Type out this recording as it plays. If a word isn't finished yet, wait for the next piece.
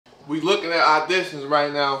We looking at auditions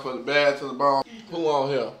right now for the Bad to the Bone. Who on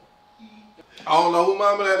here? I don't know who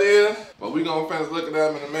mama that is, but we gonna finish looking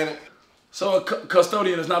at them in a minute. So a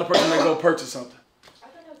custodian is not a person that go purchase something.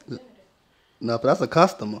 No, but that's a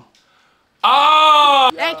customer. Oh!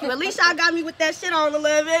 Thank you. At least y'all got me with that shit on a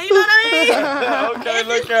little bit. You know what I mean? Okay,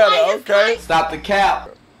 look at it. Okay. Stop the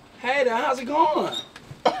cap. Hey there, how's it going?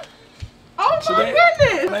 Oh my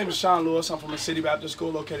goodness. My name is Sean Lewis. I'm from the City Baptist School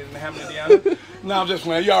located in Hammond, Indiana. No, I'm just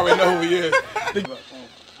playing. You already know who he is.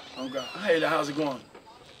 Oh God. Hey there, how's it going?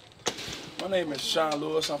 My name is Sean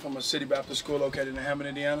Lewis. I'm from a City Baptist School located in Hammond,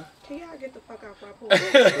 Indiana. Can y'all get the fuck out for a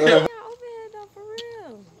pool?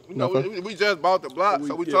 No, we just bought the block,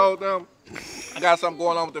 so we told them I got something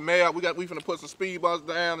going on with the mayor. We finna put some speed bumps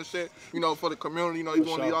down and shit, you know, for the community. You know, you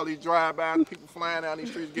gonna need all these drive-bys, people flying down these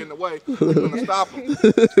streets getting away. We gonna stop them.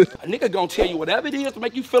 A nigga gonna tell you whatever it is to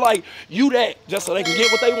make you feel like you that, just so they can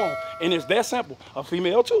get what they want. And it's that simple. A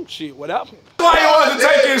female too, shit, whatever. Why you want to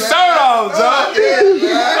take his shirt off, John?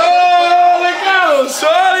 Oh, look at him,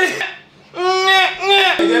 shorty.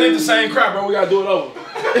 That ain't the same crap, bro. We gotta do it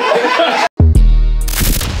over.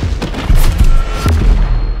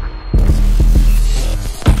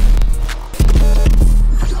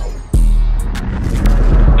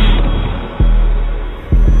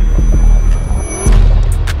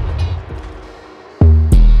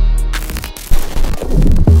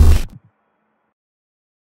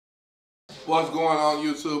 What's going on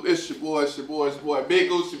YouTube? It's your boy, Big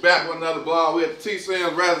Gucci back with another vlog. We at the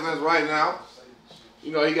T-Sims residence right now.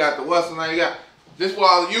 You know, he got the what's the name? He got this where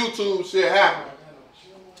all the YouTube shit happen.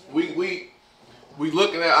 We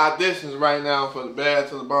looking at auditions right now for the Bad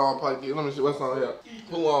to the Bone part. Let me see what's on here.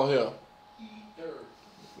 Who on here?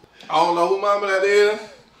 I don't know who mama that is,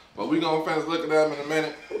 but we gonna finish looking at them in a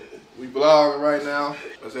minute. We vlogging right now.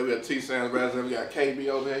 Let's say we got T-Sims residence. We got KB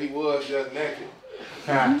over there. He was just naked.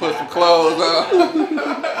 Put some clothes on.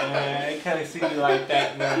 Man, they can't see me like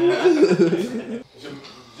that, man.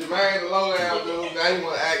 Jermaine the lowdown dude, now he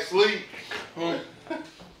wanna act sleep.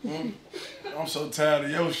 I'm so tired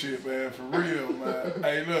of your shit, man, for real, man.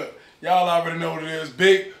 Hey, look, y'all already know what it is.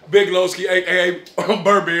 Big Lowski, aka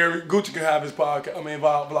Burberry. Gucci can have his podcast,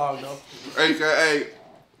 vlog though. AKA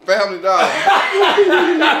Family Dollar.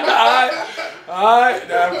 Alright,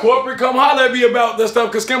 now if corporate come holler at me about that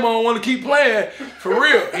stuff, cause Skinbone don't want to keep playing, for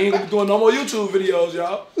real. He ain't gonna be doing no more YouTube videos,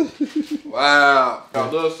 y'all. Wow.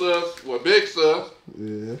 Got little sis, well, big sis.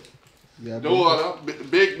 Yeah. Daughter,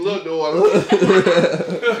 big little daughter.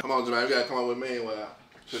 Come on, Jermaine, you gotta come on with me.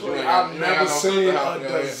 Shorty, I've never seen a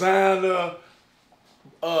designer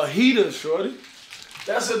heater, shorty.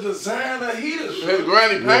 That's a designer heater, shorty. His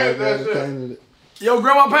granny painted that shit. Yo,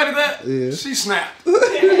 grandma painted that? Yeah. She snapped.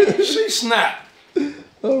 She snapped.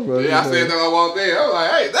 All right. Yeah, I said that I walked in. I was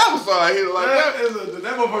like, hey, that was something here like that.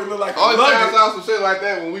 That motherfucker look like a All the time I luggage. saw some shit like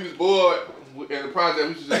that when we was bored in the project.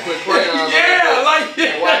 We should just put crayons yeah, like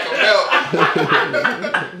and watch them melt.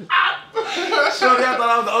 Shorty, I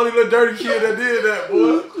thought I was the only little dirty kid that did that,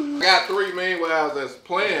 boy. I got 3 meanwhiles that's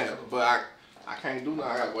playing, but I can't do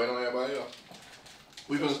nothing. I gotta wait on everybody else.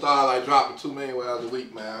 We gonna start like dropping 2 meanwhiles a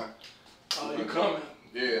week, man. Oh, you coming?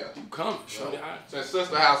 Yeah. You coming, shorty. Since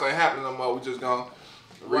Sister House ain't happening no more, we just gonna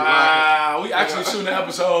wow, we actually shooting the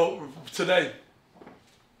episode today.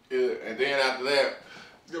 Yeah, and then after that,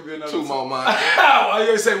 It's gonna be another 2 more months. Why you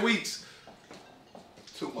always say weeks?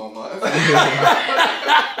 2 more months.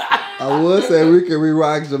 I would say we could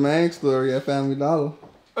re-rock Jermaine's story at Family Dollar.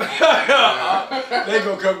 They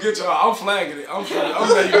gonna come get you. I'm flagging it. I'm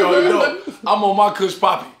letting you know. I'm on my Kush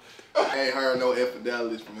Poppy. I ain't heard no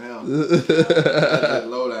infidelities from him. That's just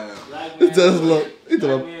low down. It does look. It's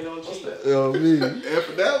me.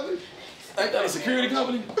 Infidelity? Ain't that a security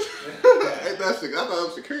company? Ain't that I thought it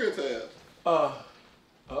was security tab. Oh,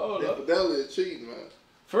 no. Infidelity is cheating, man.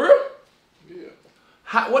 For real?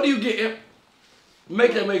 Yeah. What do you get?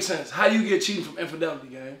 Make that make sense. How do you get cheating from infidelity,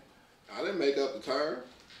 gang? I didn't make up the term.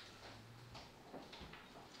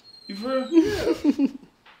 You for real? Yeah.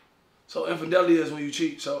 So infidelity is when you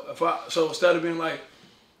cheat. So instead of being like,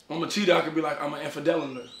 I'm a cheater, I could be like, I'm an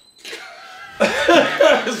infidelator.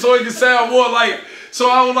 So it can sound more like, so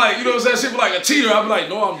I was like, you know what I'm saying? Shit be like a cheater. I'd be like,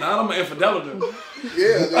 no, I'm not. I'm an infidelator.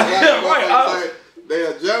 Yeah, they're like, right,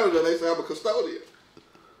 they're a janitor, they say I'm a custodian.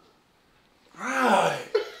 Right.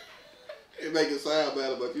 It make it sound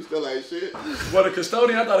better, but you still ain't shit. But a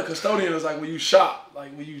custodian, I thought a custodian was like when you shop,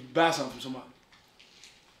 like when you buy something from somebody.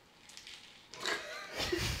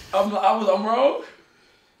 I'm wrong?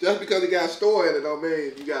 Just because you got a store in it don't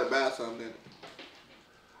mean you gotta buy something in it.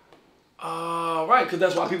 Right, because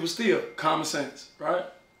that's why people steal. Common sense, right?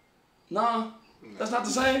 Nah, that's not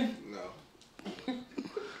the same. No.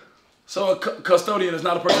 So a custodian is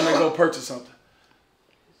not a person that go purchase something.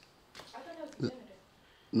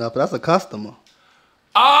 No, but that's a customer.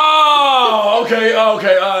 Oh, okay, all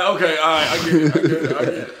right, I get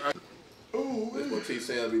it. That's what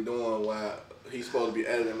T-Sam be doing while he's supposed to be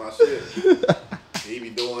editing my shit. He be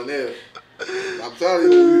doing this. I'm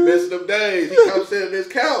telling you, we be missing them days. He comes sitting in this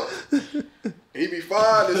couch. He be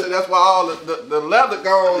fine. That's why all the leather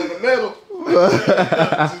gone in the middle.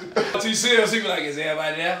 T-Sam, he be like, is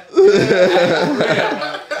everybody there?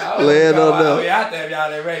 Lay it on I'll be out there if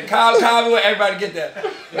y'all ain't ready. Call me when everybody get there.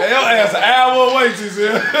 Man, your ass an hour away,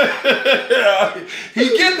 T-Sam.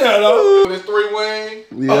 He get there, though. This 3-wing.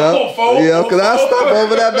 Yeah, four. yeah, because I stop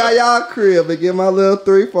over there by y'all crib and get my little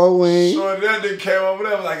 3-4 wing. So that nigga came over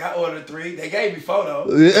there, was like, I ordered 3. They gave me 4, though.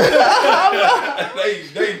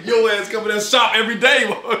 Your ass come in there shop every day,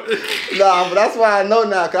 boy. Nah, but that's why I know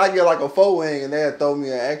now, because I get like a 4-wing and they'll throw me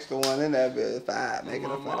an extra one in that bit. 5, make it a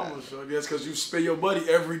 5. Mama, I guess because you spend your money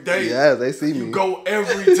every day. Yeah, they see You me. go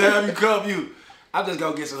every time you come. I just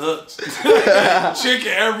go get some hooks.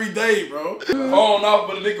 Chicken every day, bro. Phone off,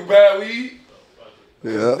 but a nigga bad weed.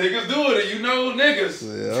 Yeah. Niggas doing it, you know, niggas.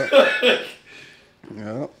 Yeah.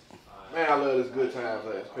 Yeah. Man, I love this good times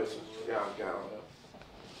ass picture. Y'all got on there.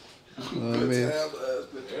 Good times ass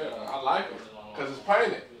picture. Yeah, I like it. Because it's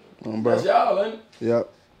painted. Bro. That's y'all, ain't it? Yep.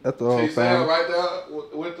 That's the whole T-Sam family. right there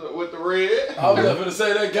with the red. I was just gonna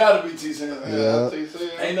say that gotta be T-Sam. Yeah. T-Sam.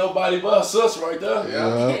 Ain't nobody but us right there.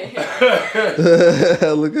 Yeah.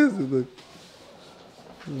 Look at this. Look.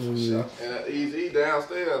 And he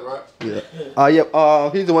downstairs, right? Yeah.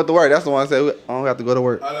 He's the one to work. That's the one I said I don't have to go to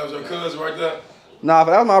work. Oh, that was your cousin right there. Nah,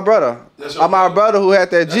 but that was my brother. That's your My brother who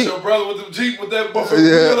had that That's Jeep. your brother with the Jeep with that buffalo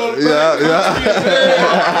Yeah, on the yeah, back.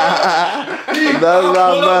 That's my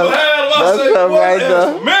brother. That's him right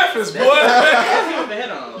there. Memphis, boy.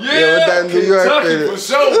 Yeah, with that New York Kentucky fitted. for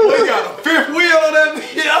sure. Boy, he got a 5th wheel on that.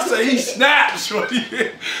 Yeah, I say he snapped, shorty.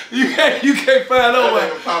 You can't find no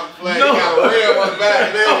way. Papa Flag got a rim on the back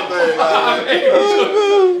and everything.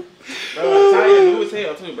 Tire new as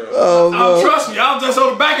hell too, bro. Oh, Trust me, I was just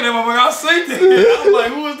on the back of that motherfucker. I seen it. I was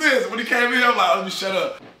like, who is this? When he came in, I'm like, let me shut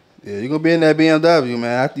up. yeah, you gonna be in that BMW,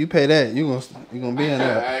 man. After you pay that, you gonna be in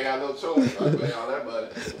that. I ain't got no choice. I pay all that money.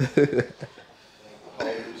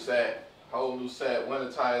 Whole new set, winter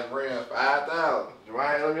tires, rim, 5,000.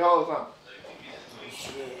 Jermaine, let me hold something.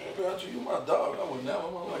 You my dog. I would never.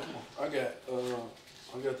 I'm like, I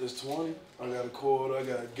got this 20. I got a quarter. I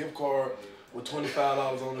got a gift card with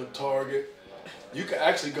 $25 on the Target. You can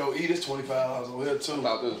actually go eat. It's $25 on here too.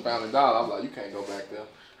 About this $1,000. I'm like, you can't go back there.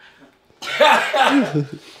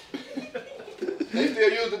 They still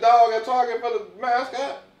use the dog at Target for the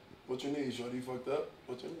mascot? What you need, shorty? You fucked up?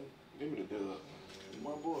 What you need? Give me the deal. My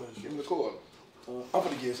boys. Give me the quarter. I'm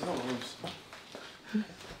gonna get some. Hold on, let me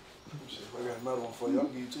see if I got another one for you. I'm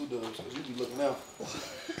gonna give you 2 dubs because you be looking out.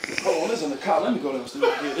 Hold on, listen to the car. Let me go downstairs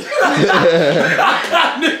and get it.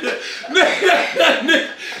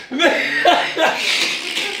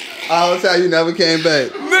 That's how you never came back.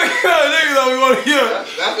 Niggas don't want to hear.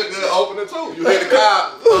 That's a good opener too. You hear the car.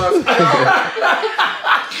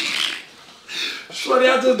 Shorty,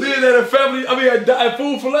 I just did that at family. At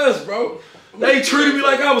Food for Less, bro. They treated me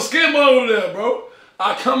like I was Skinbone over there, bro.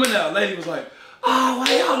 I coming out. Lady was like, oh,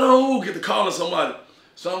 why y'all don't get to calling somebody?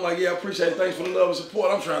 So I'm like, yeah, I appreciate it. Thanks for the love and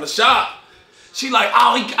support. I'm trying to shop. She like,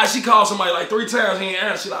 she called somebody like 3 times. He ain't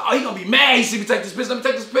answer. She like, oh, he gonna be mad. He see me take this picture. Let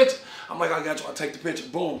me take this picture. I'm like, I got you. I take the picture.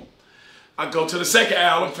 Boom. I go to the second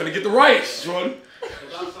aisle. I'm finna get the rice, shorty.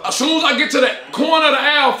 As soon as I get to the corner of the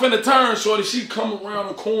aisle, finna turn, shorty, she come around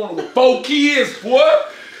the corner with 4 kids, boy.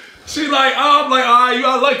 She like, I'm like, all right,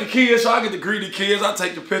 I like the kids, so I get the greedy kids. I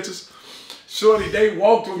take the pictures. Shorty, they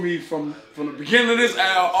walked with me from the beginning of this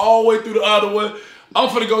aisle all the way through the other one. I'm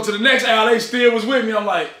finna go to the next aisle. They still was with me. I'm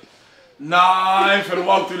like, nah, I ain't finna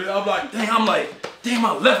walk through this. I'm like, damn, I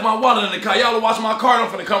left my wallet in the car. Y'all watch my car,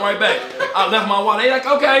 I'm finna come right back. I left my wallet. They like,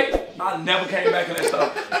 okay. I never came back in that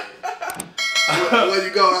stuff. Where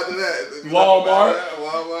you go after that? Walmart.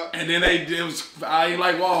 Walmart. And then I ain't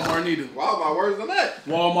like Walmart neither. Walmart worse than that.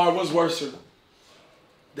 Walmart was worse.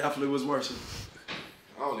 Definitely was worse.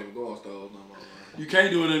 I don't even go in stores no more. You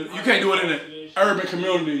can't do it in the urban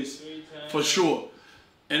communities for sure.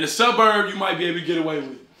 In the suburb, you might be able to get away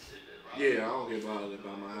with it. Yeah, I don't get bothered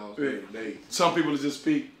by my house. Yeah. Some people just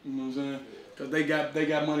speak, you know what I'm saying? Cause they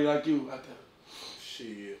got money like you out there.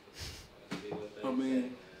 Shit. I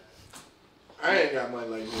mean, I ain't got money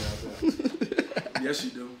like you out there. yes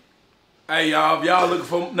you do. Hey y'all, if y'all looking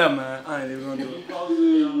for nah man, I ain't even gonna do it.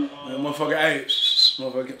 Man, motherfucker, hey,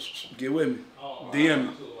 motherfucker, get with me. DM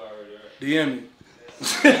me. DM me.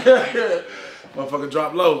 Motherfucker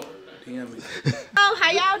drop low. DM You hear me? Oh,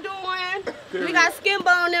 how y'all doing? We got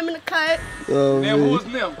Skinbone them in the cut. Oh, Now, man. who is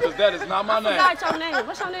them? Because that is not my name. Forgot your name.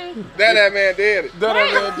 What's your name? That man did it. That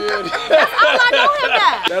man did it. That's all I know him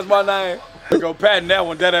by. That's my name. Go patting that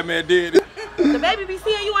one. That man did it. The baby be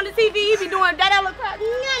seeing you on the TV. He be doing that little crap.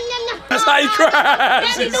 That's how he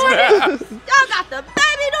cries. Baby doing it. Y'all got the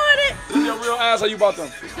baby doing it. Your real ass, how you bought them?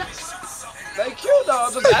 They cute though,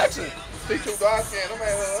 just accent. See two dark skin, them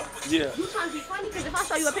ain't her. Yeah. You trying to be funny? Because if I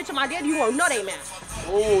show you a picture of my daddy, you won't know they man.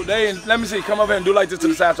 Oh, they ain't, let me see. Come up here and do like this to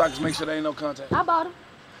the side so I can make sure there ain't no contact. I bought him.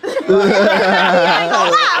 I ain't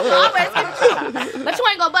gonna lie, I'm always with you. But you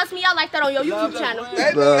ain't gonna bust me out like that on your YouTube channel.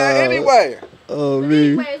 They do that anyway. Oh, But me.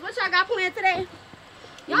 anyways, what y'all got planned today?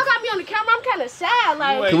 Y'all got me on the camera. I'm kind of shy.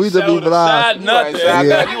 Like, Can we just be blind? You wasn't shy,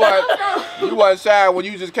 Yeah. you wasn't shy when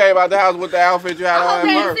you just came out the house with the outfit you had I hope on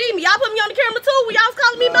they in ain't Murph. see me. Y'all put me on the camera too when y'all was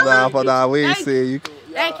calling me blind. Nah, we ain't Thank see you.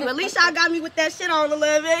 Thank you. At least y'all got me with that shit on a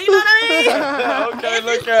little bit. You know what I mean? Okay, It's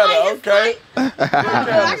look just at like, her. it's Okay. like- I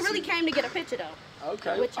really came to get a picture though.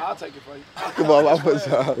 Okay, With y'all. I'll take it for you. Come on, I put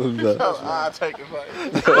y'all. I'll take it for you.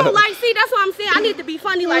 I don't like, see, that's what I'm saying. I need to be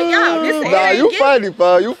funny like y'all. This Nah, ain't you get- funny,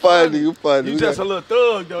 bro. You funny. You funny. You just a little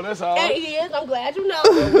thug though, that's all. And he is. I'm glad you know.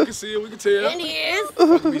 We can see it, we can tell. And he is.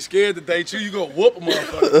 Fucking be scared to date you, you gonna whoop a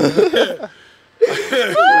motherfucker.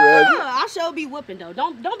 I sure be whooping though.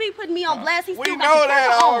 Don't be putting me on blast. He's We still know got the that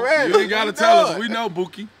camera on. already. You ain't gotta tell us, we know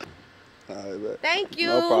Bookie. All right, bet. Thank you.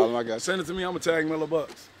 No problem. I got you. Send it to me, I'm gonna tag Miller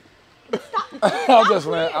Bucks. Stop. I'm just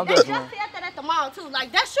playing, I'm They just just playing. said that at the mall too.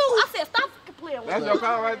 Like that shoe, I said stop fucking playing with That's me. your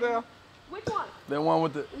car right there? Which one? That one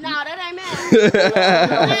with the... Nah, that ain't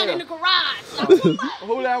mine. Man in the garage. Like, what the fuck?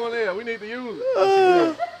 Who that one is? We need to use it.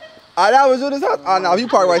 Oh, that was you this house? Oh, no, you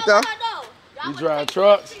park right there. You drive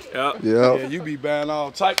trucks? Yep. Yeah. Yeah, you be buying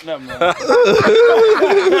all type of them. Man. He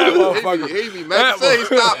be making sure he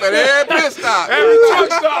stop at every pit stop. Every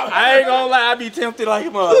truck stop. I ain't gonna lie, I be tempted like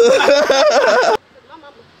a mother. My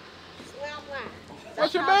mama swear I'm lying.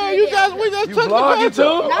 What's your man? We just You took the vlogging picture.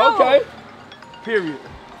 too? No. Okay. Period.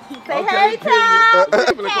 Say Okay, hey, Tab.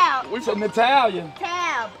 Tab. We from Italian.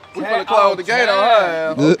 Tab. We finna close the gate on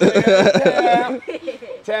her ass. Okay,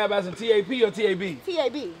 Tab as in T-A-P or T-A-B?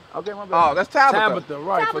 T-A-B. Okay, my bad. Oh, that's Tabitha. Tabitha,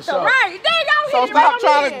 right, for Tabitha, sure. right. There y'all So hit it stop right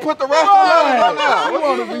trying on to in. put the rest of us Right. on now. We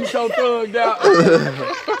want to be so thugged out. You hear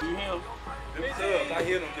him? Them thugs, I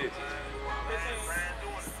hear them bitches.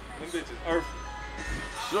 Them bitches earthy.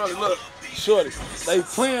 Shorty, look. Shorty, they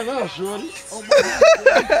playing us, Shorty. Oh my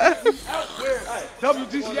God. Hey,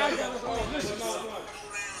 WGCI got us on. Listen,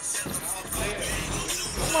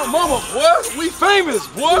 my mama, boy. We famous,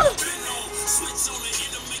 boy.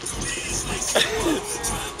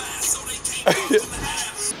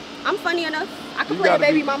 I'm funny enough. I can You play the gotta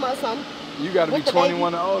baby be- mama or something. You gotta be With the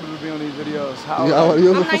 21 and older to be on these videos. How You old are got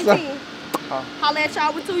you? one I'm for some. 19. Holla at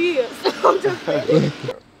y'all with 2 years. I'm just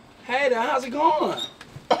Hey there, how's it going?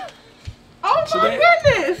 Oh So my they-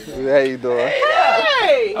 goodness. How you doing?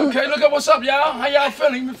 Hey. Okay, look at what's up, y'all. How y'all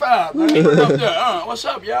feeling? Give me 5. Man. Put it up there. What's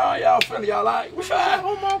up, y'all? Y'all feeling? Y'all like? We fine.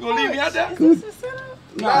 You gonna leave me out there?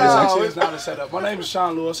 No, it's not a setup. My name is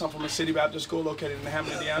Sean Lewis. I'm from the City Baptist School located in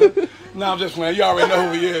Hammond, Indiana. No, I'm just playing. You already know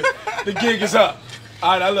who he is. The gig is up.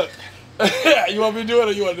 All right, now look. You want me to do it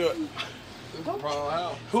or you want to do it? Wrong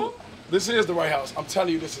house. Who? This is the right house. I'm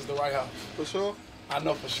telling you, this is the right house. For sure. I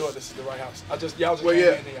know for sure this is the right house. Y'all just Where came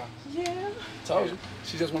you in there, y'all. Yeah. Told you.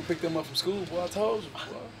 She just went to pick them up from school, boy. I told you, boy.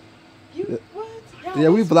 You what? Yeah,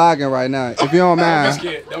 we vlogging right now. If you don't mind.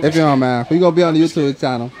 scared. Don't If be you don't mind. We gonna be on the YouTube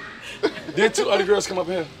channel. Did 2 other girls come up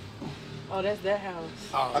here? Oh, that's that house.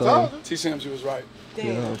 Oh, I told you. T-Sims, you was right.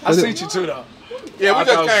 Damn. I seen you too, though. Yeah, I we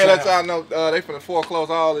just thought can't it was let y'all know they finna foreclose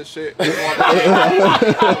all this shit.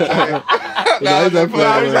 Nah, he's just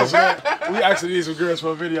playing. We actually need some girls for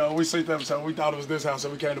a video, and we seen them, so we thought it was this house, so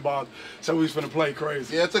we came to bar, so we was finna play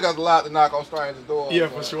crazy. Yeah, it took us a lot to knock on strangers' doors. Yeah,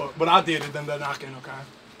 for sure. But I did it, then they're knocking, okay?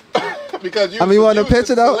 Because you I mean, you want a used to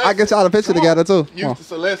picture though? I get y'all a picture together too. Come Used on. to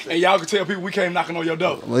solicit. And y'all can tell people we came knocking on your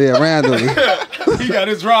door. Well, yeah, randomly. He got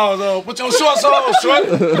his drawers on. Put your shorts on, shorty.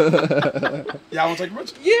 Y'all want to take a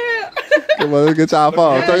picture? Yeah. Come on, let's get y'all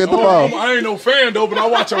phone. Go get the phone. I ain't no fan, though, but I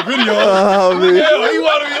watch your videos. Oh, man. Yeah, he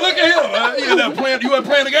wanted me. Look at him. Man. You wasn't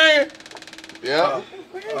playing the game? Yeah.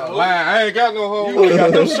 Lying. I ain't got no home. You ain't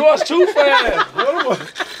got them shorts too fast.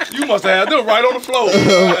 You must have had them right on the floor.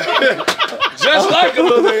 Just like a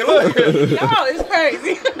little thing. Look. Y'all is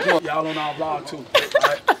crazy. Y'all on our vlog too.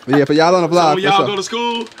 Right? Yeah, for y'all on the So vlog. when for y'all sure. go to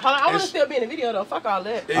school, Hold on, I want to still be in the video though. Fuck all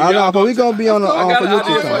that. I know, but we gonna be on the I got for an YouTube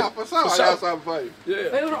idea channel. For sure. I got something for you.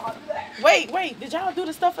 Yeah. Wait, did y'all do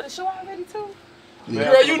the stuff for the show already too?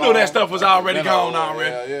 Girl, you knew that stuff was already gone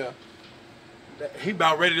already. Yeah. He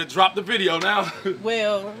about ready to drop the video now.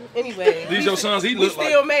 Well, anyway. These your sons, he we look like.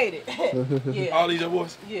 still made it. Yeah. All these your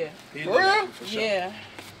boys? Yeah. He look like, for sure. Yeah.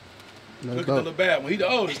 Look at the little bad one. He the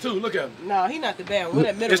oldest too. Look at him. No, he not the bad one. We're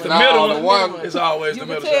that middle It's the one. middle one. one. It's always You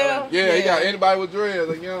the can middle tell. child. Yeah, he got anybody with dreads,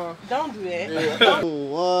 like, you know. Don't do that. Yeah. 2,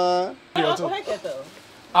 1. My uncle hate that though.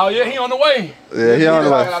 Oh yeah, he on the way. Yeah, he on the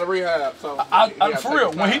got way. out of rehab, so. I for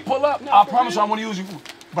real. When he pull up, I promise you I'm gonna use you.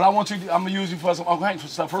 But I want you. I'm gonna use you for some Uncle Hank for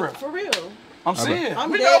stuff for real. For real. I'm saying.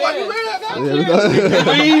 I'm We dead know what you ass. live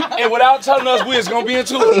now. Leave and without telling us we is gonna be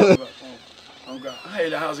into it. Oh God. Hey,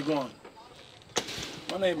 how's it going?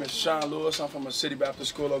 My name is Sean Lewis. I'm from a city Baptist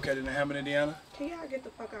school located in Hammond, Indiana. Can y'all get the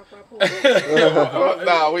fuck out my porch?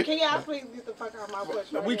 Nah, we. Can y'all please get the fuck out my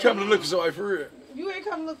porch? Right We now? come to look for somebody for real. You ain't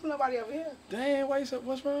come to look for nobody over here. Damn, why you say,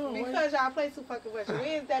 what's wrong? Because y'all play too fucking much.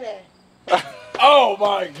 Where's that at? Oh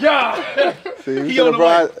my God. See, we He should on have the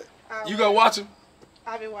brought. You gonna watch him?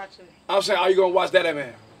 I've been watching. I'm saying, are you gonna watch that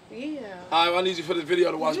man? Yeah. I need you for this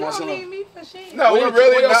video to watch You my don't son. need me for shit. No, we Where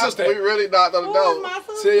really your not. sister at? We really knocked on the Who is door. my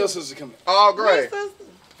sister? Tell your sister come here. All My gray. sister.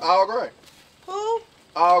 All gray. Who?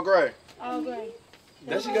 All gray. Oh, great.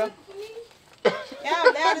 There she go.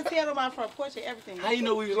 Y'all loud as hell on my front porch and everything. How you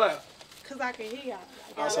know we was loud? Because I can hear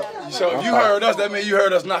y'all. So if you heard us, that means you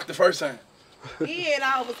heard us knock the first time. Yeah, and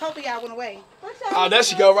I was hoping y'all went away. Oh, there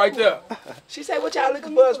she go right there. She said, what y'all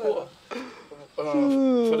looking for us for?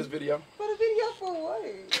 For this video. For the video for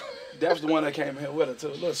what? That was the one that came here with her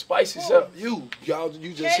too. Look, spicy stuff. You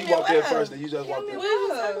just, she walked in first and you just walked in.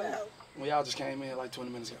 Well, y'all just came in like 20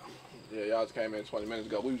 minutes ago. Yeah, y'all just came in 20 minutes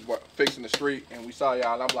ago. We was fixing the street and we saw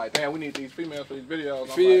y'all and I'm like, damn, we need these females for these videos. I'm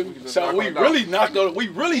Feel like, me? can just So knock we on the door. really knocked on,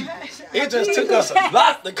 it just took us a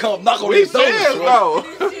lot to come knock on We these doors. serious, bro.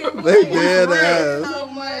 They dead ass. Oh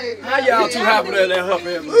my God. How y'all too happy that her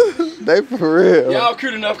family? They for real. Y'all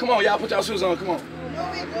cute enough. Come on, y'all put y'all shoes on. Come on.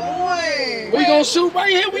 What we We gonna shoot right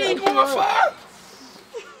here. We ain't going far.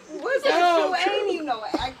 What's Yo, that shoe? Ain't even no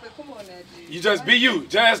actor. Come on, that G. You just be you.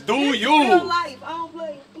 Just do Real you. life. I don't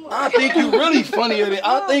play. Come on. I think you really funnier than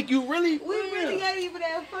I think you really. We really ain't even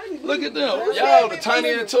that funny. Look at them. Y'all the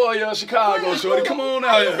tiniest toy of Chicago, shorty. Come on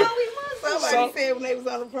out here. Somebody said when they was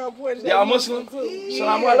on the front porch. Y'all Muslim?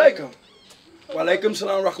 Salam alaikum. Walaikum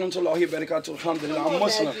salam rahmatullahi barakatuh. Alhamdulillah. I'm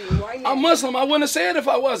Muslim. I'm Muslim. I wouldn't have said if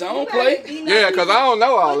I wasn't. I don't play. Yeah, because I don't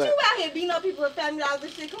know all But that. you out here beating up people with family dollars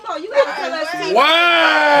and shit. Come on, you gotta tell us T.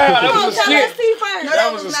 Wow. That was a Tell us skit. T first. That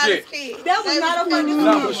was a skit. That was not a funny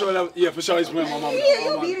No, for sure. Yeah, for sure. He's playing my mama.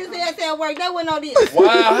 Yeah, you beat his ass at work. That wasn't no this. Wow.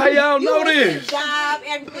 How y'all You know went to this? the job,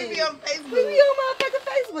 everything. We be on Facebook. We be on motherfucking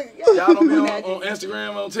Facebook. Y'all don't be on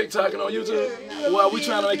Instagram, on TikTok, and on YouTube? Well, we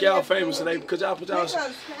trying to make y'all famous today because y'all put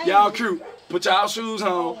y'all cute. Put y'all shoes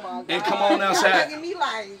on and come on outside. Me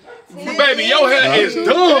like, Baby, your hair is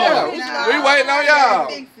done. We waiting on y'all.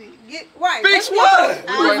 Right. Fix what?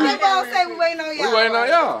 We waiting on y'all. We waiting on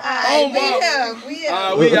y'all. Oh, my.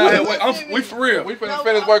 We out here. We for real. We finna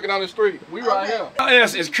finish working on the street. We right here. Y'all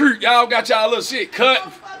ass is cute. Y'all got y'all little shit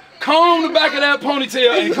cut. Comb the back of that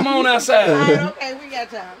ponytail and come on outside. Okay, we got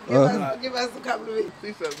time. Give us a couple of weeks.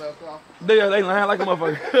 He said that's all. They lying like a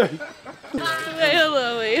motherfucker.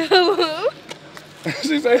 Wait, hello.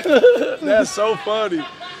 She said, that's so funny.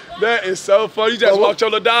 That is so funny. You just walked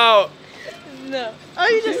your little dog. No. Oh,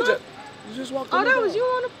 you just You just walked your Oh, that little was you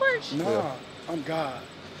on the porch? Nah, I'm God.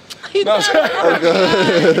 You No, Yup.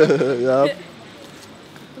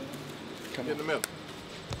 Come in the middle.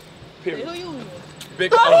 period. Who you with?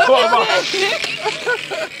 Big oh,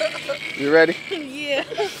 You ready? Yeah.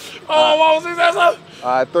 oh, what was this? All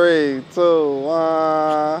right, 3, 2,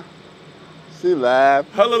 1. She laughed.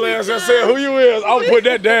 Hello, ass just said who you is. I'll put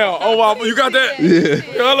that down. Oh, wow, you got that? Yeah.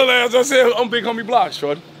 Hello, ass just said I'm big homie block,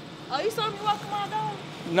 shorty. Oh, you saw me walking my dog?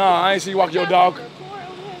 Nah, I ain't see you walk your dog.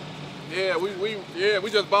 Yeah, we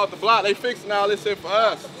just bought the block. They fixing all this shit for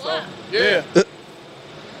us. So yeah.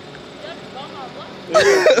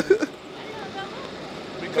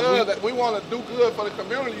 Because we want to do good for the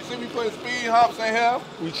community. You see, we putting speed humps in here.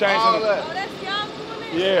 We changing all the, that. Oh, that's y'all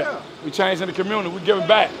doing it? yeah, we changing the community. We giving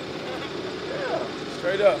back.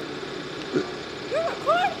 Straight up.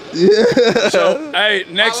 Yeah. So, hey,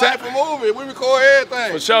 next I like time. a movie. We record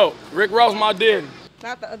everything. For sure. Rick Ross, my daddy.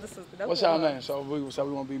 Not the other sister. That What's was y'all one. name? So we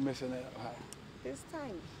won't be missing that. It's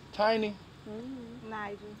Tiny. Tiny,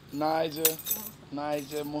 Nigel.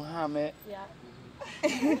 Nigel, Muhammad, Yeah.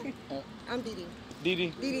 I'm Didi.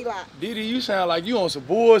 Didi. Didi Lot. Didi, you sound like you on some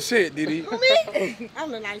bullshit, Didi. Who me?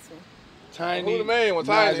 I'm the nice one. Tiny. Who the main one?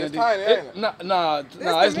 Tiny. Nigel, It's Didi. Tiny, ain't it? Nah, This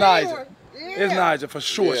it's the main Nigel. one. Yeah. It's Nigel for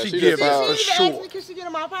sure. Yeah, she she give the it dog. for She asked sure. me, can she get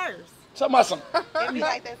in my purse? Tell my son. It be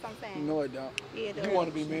like that sometimes. No, it don't. Yeah, it does. You want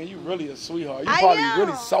to be, man, you really a sweetheart. You I probably am.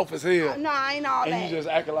 really soft as hell. No, I ain't all that. And you just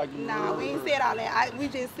acting like you Nah, we ain't said all that. We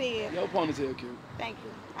just said. Your ponytail cute. Thank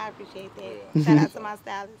you. I appreciate that. Shout out to my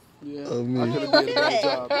stylist. Yeah. Oh, I man. could have did a better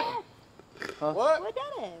job. What? What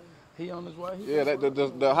that is? He on his way. Yeah,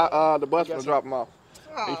 the bus will drop him off.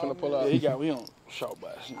 He finna pull up. Yeah, he got me on short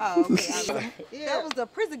bus. Oh, okay. Yeah, that was the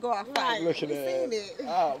prison guard fight. Look at We that. seen it.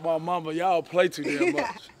 Oh, my mama, y'all play too damn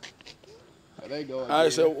much. They go. All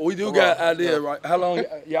right, so we do got idea, right? How long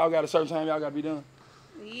y'all got a certain time y'all gotta be done?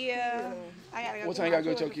 Yeah. I gotta go. What to time my y'all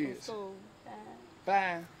go to your children from kids? school.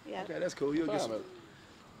 5. Yeah. Okay, that's cool. You'll get some.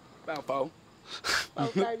 About 4.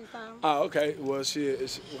 4:30 something. Oh, okay. Well,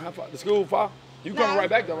 shit. How far? The school far? You coming right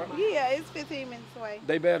back though, right? Yeah, it's 15 minutes away.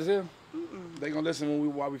 They bad as hell? They gonna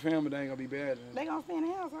listen while we film, but they ain't gonna be bad. They gonna stay in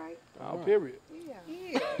the house, right? Oh, period.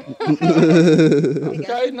 Yeah.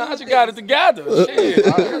 Okay, now you got it together. Shit,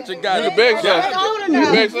 you got it. Big sister. Older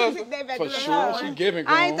You big sister? For sure, she giving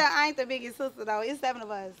grown. I ain't the biggest sister though. It's 7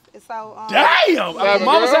 of us. It's so Damn!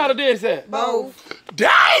 Mama side of this that. both. Damn!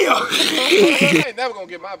 I ain't never gonna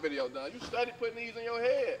get my video done. You study putting these in your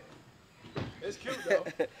head. It's cute though.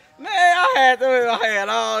 Man, I had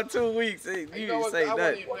all 2 weeks. You didn't say I wasn't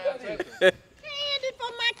nothing. even paying attention. Candy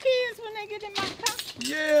for my kids when they get in my car.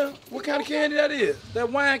 Yeah, what kind of candy that is?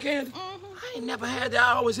 That wine candy? I ain't never had that.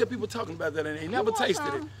 I always hear people talking about that and they never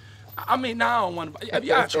tasted it. I mean, now I don't want to.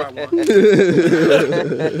 Y'all try one.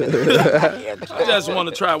 I just want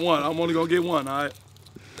to try one. I'm only gonna get one, all right?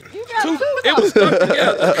 You got two. It was stuck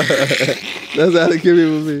together. That's how the kid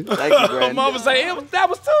people be. Thank you, Brandon. Mama say that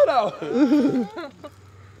was 2 though.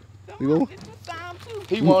 You know?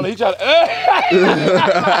 He wanted. He tried to. Hey,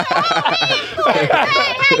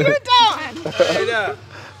 yeah.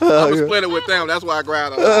 I'm gonna split it with them. That's why I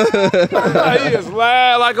grabbed them. He is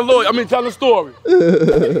lying like a lawyer. I mean, tell a story.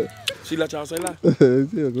 She let y'all say lie.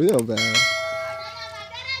 We don't bad.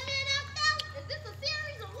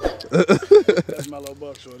 That's my little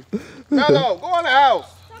buck, shorty. Mello, go in the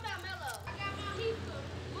house.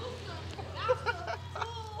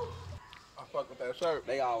 I fuck with that shirt.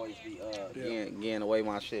 They always be getting away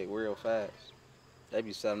my shit real fast. They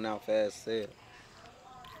be selling out fast as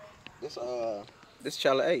hell. This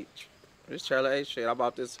Chella H. This Chella H shit. I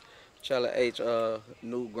bought this Chella H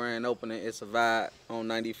new grand opening. It's a vibe on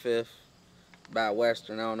 95th by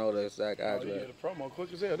Western. I don't know the exact address. Yeah, the promo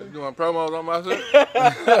quick as hell. You doing promos on my shirt?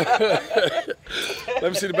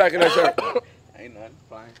 Let me see the back of that shirt. Ain't nothing.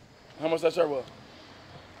 Fine. How much that shirt was?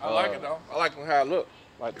 I like it though. I like how it look.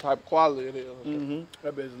 Like the type of quality it is.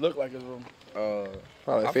 That bitch look like it's from.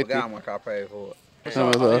 Probably I 50. forgot how much I paid for it.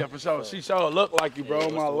 Yeah, for sure. She sure look like you, bro.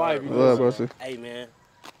 In my life. You What know? up, bro? Hey man,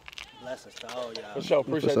 blessings to all y'all. For sure.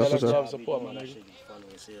 Appreciate For that. sure, That's for love and support, my nigga.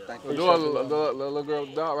 Thank The you. little girl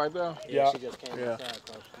with the dog right there. Yeah. She just came outside across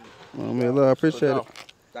the street. Oh, man, look, I appreciate it.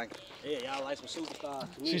 Thank you. Yeah, y'all like some superstars.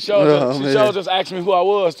 She sure just asked me who I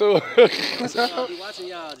was too. Y'all be watching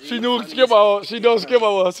y'all, G. She knew Skimbo. She knows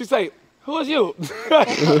Skimbo was. She say, "Who is you?" We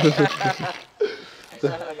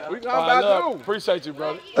talking about you. Appreciate you,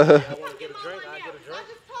 brother. I want to get a drink. I get a drink.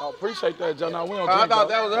 I appreciate that, Joe. Now we don't I drink, thought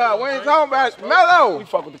though. that was her. We ain't talking about Mello. We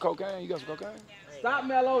fuck with the cocaine. You got some cocaine? Stop,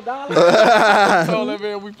 Mello, dollar. Told that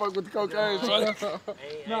man we fuck with the cocaine.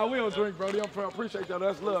 Nah, we don't drink, bro. I appreciate that.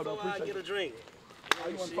 That's love. I I appreciate get a it. drink.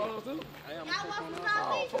 You want to follow us too?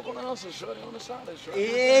 Oh, fuck on us and shorty on the side of shorty.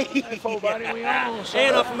 Hey. Hey, full body, we on.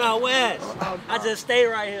 And I'm from out west. I just stay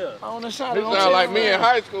right here. On the side. This sound like me in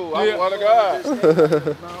high school. I swear to God.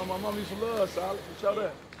 No, my mom needs some love, solid. For sure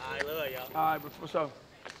that. I love y'all. All right, but for sure.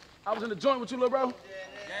 I was in the joint with you, little bro. Yeah,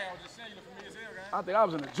 I was just saying you look familiar as hell, guy. I think I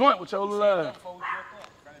was in the joint with your little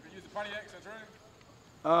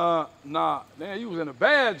nah. Man, you was in the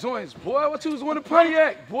bad joints, boy. What you was doing in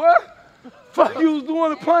Pontiac, boy? Fuck you was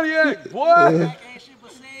doing in Pontiac, boy.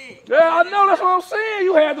 Yeah, I know, that's what I'm saying.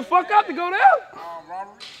 You had to fuck up to go there.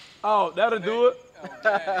 Oh, that'll do it.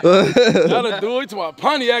 That'll do it to my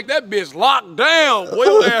Pontiac. That bitch locked down. Boy,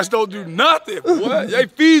 your ass don't do nothing, boy. They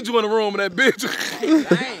feed you in the room in that bitch.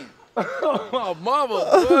 Dang. Oh, mama,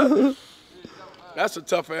 boy. That's a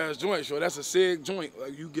tough ass joint, sure. That's a sick joint.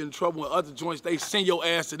 Like you get in trouble with other joints, they send your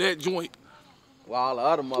ass to that joint. Well, all the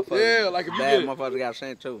other motherfuckers. Yeah, like if you bad get motherfuckers got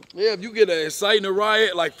sent too. Yeah, if you get an inciting a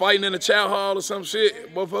riot, like fighting in a chow hall or some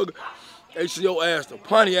shit, motherfucker, they send your ass to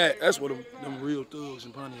Pontiac. That's what them real thugs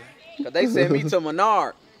in Pontiac. Cause they sent me to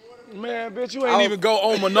Menard. Man, bitch, you ain't even go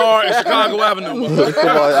on Menard in Chicago Avenue.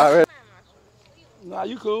 Nah,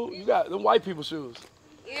 you cool. You got them white people shoes.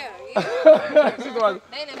 Yeah, She's like,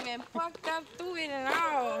 they done been fucked up through it and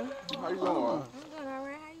all. How you doing? I'm doing all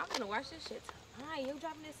right. How you gonna watch this shit. Alright, you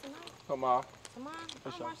dropping this tonight? Tomorrow. Tomorrow?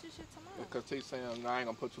 I'm gonna watch this shit tomorrow. Because T saying I ain't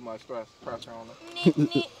gonna put too much pressure on her.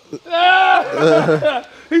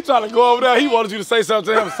 He trying to go over there. He wanted you to say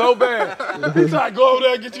something to him so bad. He trying to go over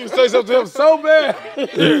there and get you to say something to him so bad. But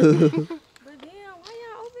damn, why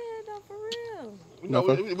y'all over here though, for real? You know,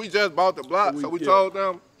 we just bought the block, so we told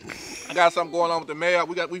them I got something going on with the mayor.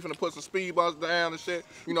 We finna put some speed bumps down and shit.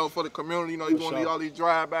 You know, for the community. You know, you gonna need all these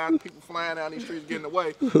drive-bys, people flying down these streets getting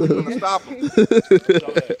away. We gonna stop them. Yeah,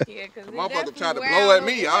 cause The motherfucker tried to blow at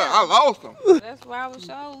me. I lost him. That's why I was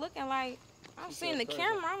so looking like I'm seeing the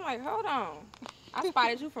camera. I'm like, hold on. I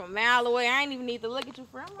spotted you from a mile away. I ain't even need to look at you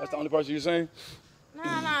for. That's the only person you seen? Nah.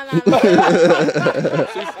 Long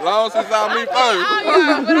as she saw me first.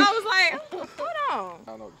 Yeah, but I was like, hold on.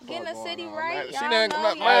 Getting the city right. She didn't come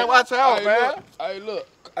up, man. Watch out, man. Hey, look.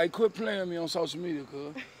 Hey, quit playing me on social media,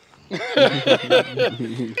 cuz. It's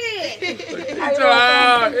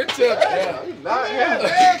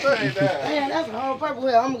Man, that's a whole purple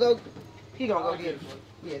hair. I'm gonna go. He gonna go get it.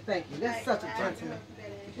 Yeah, thank you. That's such a gentleman.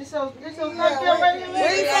 This your same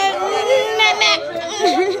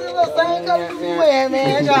color you wearing,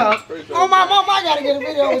 man. Y'all. Oh, my mom, I gotta get a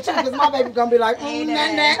video with you because my baby gonna be like,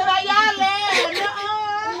 that.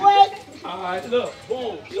 What? All right, look.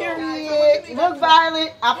 Boom. Period. Look,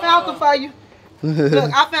 Violet. I found them for you.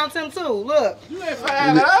 Look, I found him too. Look. You ain't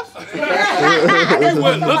find us. Looking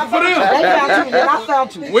for them. They found you, then I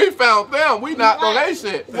found you. We found them. We knocked on their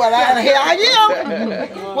shit. Well, here I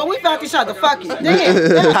am. Well, we found each other. Fuck it.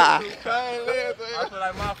 Damn. I feel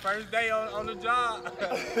like my first day on the job. You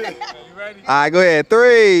ready? All right, go ahead.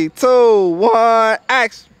 3, 2, 1,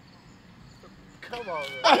 action. Come on,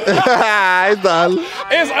 It's done.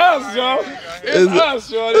 It's us, yo. It's us,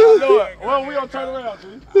 yo. Y'all know it. Well, we gonna turn around, G.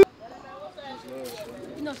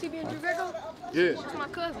 You know CBN Virgo? Yeah. That's my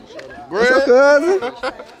cousin. What's your cousin?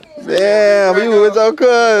 Damn, you with your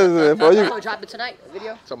cousin. Bro, you Drop it tonight, a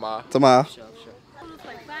video. Tomorrow. tomorrow. It was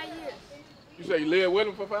like 5 years. You say you lived with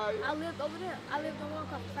him for 5 years? I lived over there. I lived on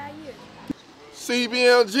Walcott for 5 years.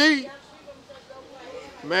 CBMG.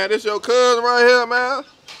 Man, this your cousin right here, man.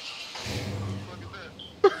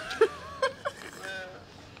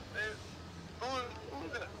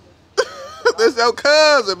 This your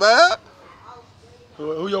cousin, man.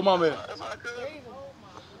 Who your mama is?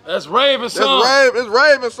 That's Raven's son. It's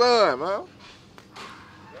Raven's son, man.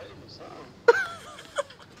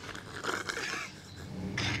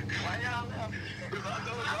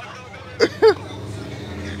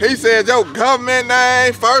 He said your government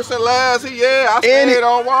name, first and last. I stayed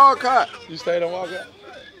on Walcott. You stayed on Walcott?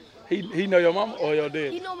 He know your mama or your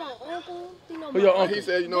dad? He know my uncle. He know Who my your uncle? He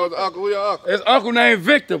said you know his uncle. Who your uncle? His uncle named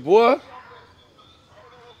Victor, boy.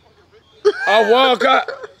 Walcott.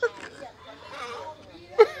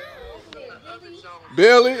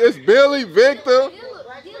 Billy. It's Billy, Victor,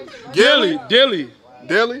 Dilly. Dilly.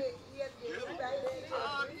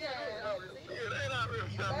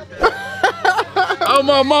 Oh,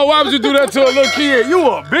 my mom, why would you do that to a little kid? You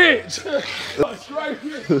a bitch.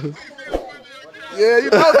 Yeah, you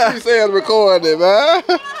know what he saying recording, man.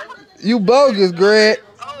 You bogus, Greg.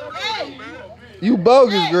 You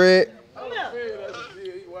bogus, Greg.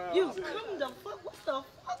 You come the fuck? What the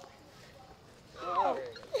fuck?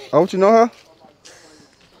 Oh, what you know her? What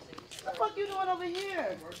the fuck you doing over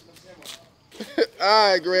here?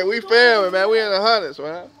 All right, Greg, we family, man. We in the hundreds,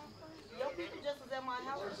 man. Your people just was at my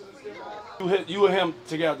house. You and him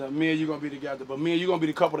together. Me and you gonna be together, but me and you gonna be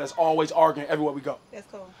the couple that's always arguing everywhere we go. That's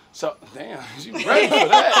cool. So, damn, you ready for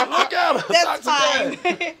that? Look at her. That's fine.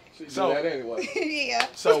 So, that anyway. Yeah.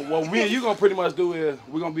 so what me and you gonna pretty much do is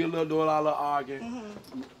we're gonna be doing a little arguing.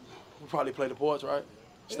 We'll probably play the porch, right?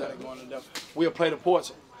 Instead of going to them. We'll play the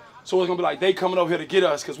porch. So it's gonna be like they coming over here to get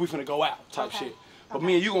us because we finna go out type shit. But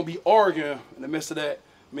me and you gonna be arguing in the midst of that.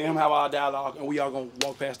 Me and him have our dialogue and we all gonna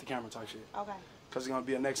walk past the camera type shit. Okay. Cause it's gonna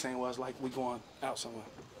be a next scene where it's like we going out somewhere.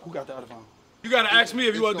 Who got the other phone? You gotta ask me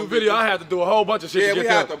if you wanna do video. I have to do a whole bunch of shit Yeah, to we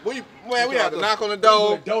get have there. to. We have to knock on the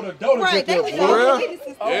door. Right, they was For real?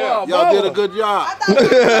 Yeah, y'all did a good job. This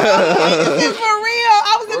is for real.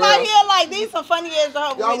 I was in my head like these some funny ass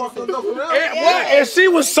Y'all want witnesses. to know for real? And she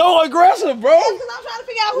was so aggressive, bro. Because I'm trying to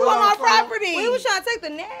figure out who on my property. We was trying to take the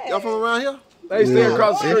net. Y'all from around here? They stay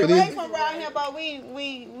across the street. They from around here, but we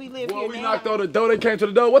live Boy, here we now. knocked on the door. They came to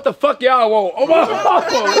the door. What the fuck y'all want? Oh my I was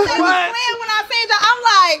playing when I seen y'all. I'm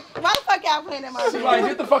like, why the fuck y'all playing in my room? Like,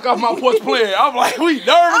 get the fuck off my porch playing. I'm like, we nervous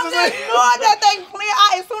I'm as just hell. knowing that they playing.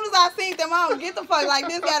 As soon as I seen them, I don't get the fuck. Like,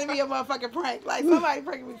 this gotta be a motherfucking prank. Like, somebody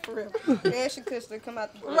pranking me for real. Ashton Kutcher come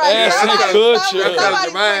out the Right. Ashton somebody- Kutcher.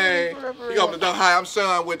 somebody Man, pranking me for he real. opened the door. Hi, I'm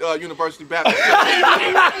Sean with University Baptist. Man,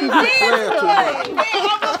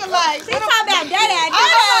 I'm looking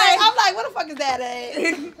that ass.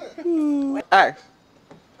 Hey.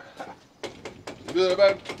 Good,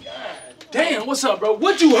 baby. Damn, what's up, bro?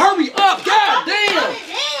 Would you hurry up? God damn!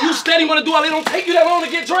 You steady want to do all that? Don't take you that long to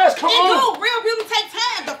get dressed. Come on. Real beauty take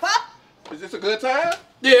time. The fuck? Is this a good time?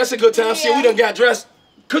 Yeah, it's a good time. Shit, we done got dressed.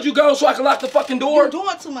 Could you go so I can lock the fucking door? You're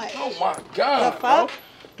doing too much. Oh my God, bro.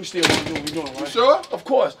 We still want to do what we doing, right? You sure? Of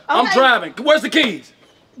course. I'm driving. Where's the keys?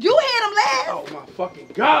 You had them last. Oh my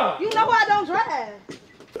fucking God. You know I don't drive.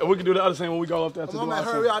 We can do the other thing when we go up there to Come on, do man, our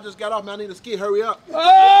hurry thing. up. I just got off, man. I need a ski. Hurry up.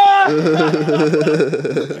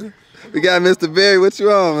 We got Mr. Berry. What you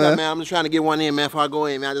on, Yeah, man? man, I'm just trying to get one in, man, before I go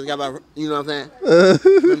in, man. I just got about, you know what I'm saying?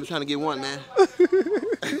 I'm just trying to get one, man. You done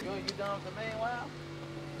with the main wow?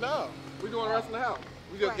 No. We doing the rest of the house.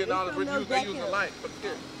 We just getting all the reviews. They using the light for the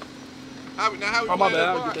skit. How we did how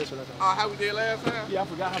we did last time? Yeah, I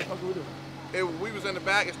forgot how the fuck we do. We was in the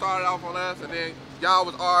back. It started off on us, and then y'all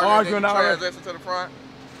was arguing. And then you transitioned to the front.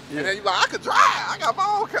 Yeah. And then you like, I could drive. I got my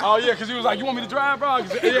own car. Oh yeah, cause he was like, you want me to drive, bro?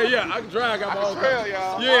 Yeah, I can drive. I got my own car.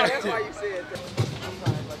 Y'all. Yeah. That's why you said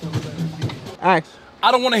that. Alright.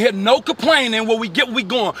 I don't want to hear no complaining when we get where we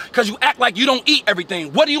going, cause you act like you don't eat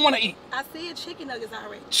everything. What do you want to eat? I said chicken nuggets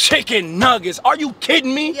already. Chicken nuggets. Are you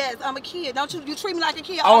kidding me? Yes, I'm a kid. Don't you treat me like a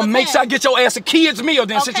kid I all want the to make time. sure I get your ass a kid's meal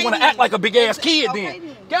then, since Okay, you want to then. act like a big ass kid Okay, then.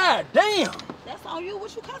 then. God damn. That's on you.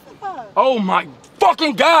 What you cussing for? Oh my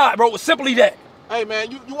fucking God, bro. It's simply that. Hey,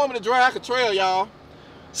 man, you want me to drive? I can trail y'all.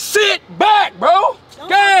 Sit back, bro. Don't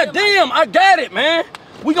God feel damn, I got it, man.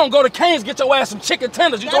 We gonna go to Cane's, get your ass some chicken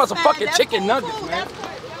tenders. You That's want some fine. fucking That's chicken cool, nuggets, cool. man.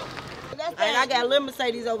 That's fine. And I got a little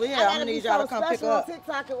Mercedes over here. I'm gonna need y'all to come pick her up.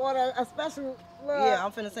 TikTok and order a special Yeah,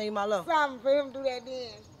 I'm finna send you my love. something for him to do that then.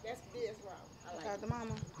 That's this, bro. I like The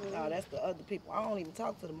mama. No, that's the other people. I don't even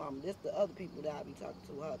talk to the mama. This the other people that I be talking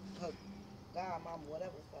to. Her god mama,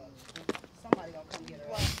 whatever. Somebody gonna come get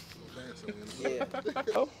her.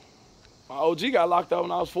 Yeah. My OG got locked up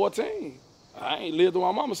when I was 14. I ain't lived with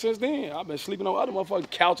my mama since then. I've been sleeping on other motherfucking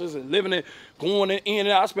couches and living it, going in and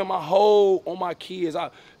out. I spent my whole on my kids.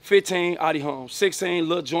 15 Audi home, 16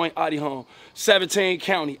 little joint Audi home, 17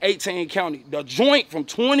 county, 18 county. The joint from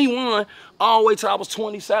 21 all the way till I was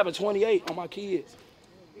 27, 28 on my kids.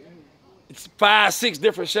 It's 5, 6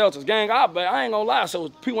 different shelters. Gang, I ain't gonna lie. So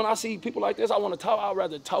when I see people like this, I want to talk. I'd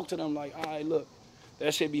rather talk to them like, all right, look.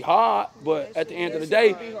 That shit be hard, but at the end of the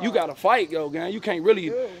day, you gotta fight, yo, gang. You can't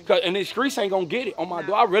really, and these streets ain't gonna get it on my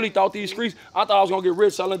door. I really thought these streets, I thought I was gonna get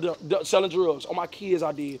rich selling drugs. On my kids,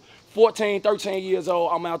 I did. 14, 13 years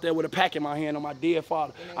old, I'm out there with a pack in my hand on my dead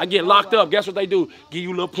father. I get locked up, guess what they do? Give you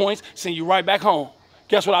little points, send you right back home.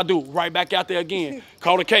 Guess what I do? Right back out there again.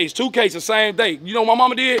 Call the case, 2 cases, same day. You know what my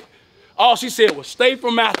mama did? All she said was, stay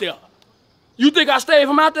from out there. You think I stayed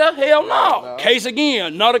from out there? Hell no. Case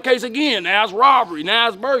again, another case again. Now it's robbery, now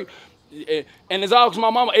it's burglary. And it's all because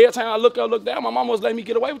my mama, every time I look up, look down, my mama was letting me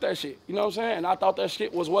get away with that shit. You know what I'm saying? And I thought that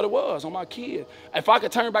shit was what it was on my kids. If I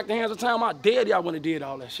could turn back the hands of time, my daddy, I wouldn't have did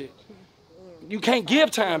all that shit. You can't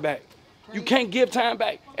give time back. You can't give time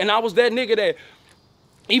back. And I was that nigga that,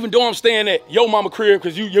 even though I'm staying at your mama crib,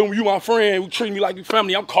 because you my friend, you treat me like your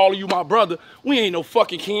family, I'm calling you my brother. We ain't no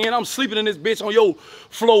fucking kin. I'm sleeping in this bitch on your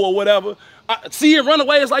floor or whatever. I see it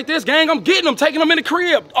runaways like this, gang, I'm getting them, taking them in the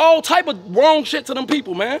crib. All type of wrong shit to them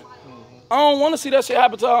people, man. I don't want to see that shit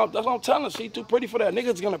happen to her. That's what I'm telling her. She too pretty for that.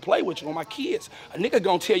 Nigga's gonna play with you on my kids. A nigga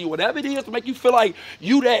gonna tell you whatever it is to make you feel like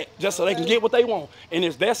you that, just so they can get what they want. And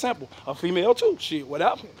it's that simple. A female too, shit,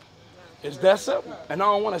 whatever. It's that simple. And I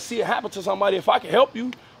don't want to see it happen to somebody. If I can help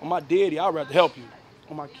you, on my daddy, I'd rather help you.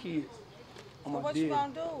 On my kids. On my What daddy. you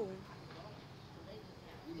gonna do?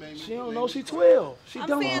 She don't know she 12. She I'm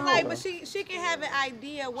don't saying know. like, but she can have an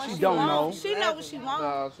idea what She she don't wants. know. She know what she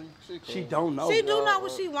wants. She don't know. She do know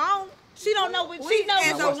what she wants. She don't know what she knows.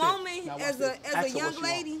 as Now a watch this. woman, Now watch as this. a Ask her young what she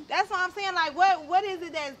lady. That's what I'm saying. Like, what is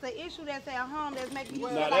it that's the issue that's at home that's making you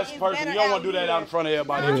feel Nah, like that's it's personal. better You don't want to do that out in here? front of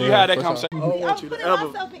everybody. If you had that conversation, I don't want I'm you to putting ever.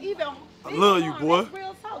 myself in even. I love you, boy. That's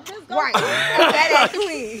real talk. Just go. Right. That ain't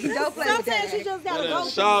clean. Don't play with Sometimes that. you just gotta go.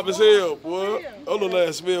 Sharp as hell, boy. That little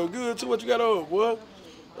ass smell good too. What you got on, boy?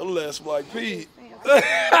 That little ass smell like Pete.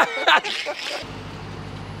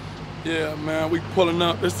 Yeah, man, we pulling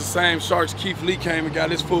up. It's the same Sharks Keith Lee came and got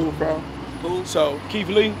his food, bro. So Keith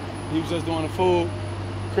Lee, he was just doing the food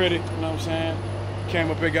critic, you know what I'm saying? Came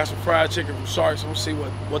up here, got some fried chicken from Sharks. We'll see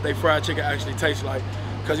what they fried chicken actually tastes like.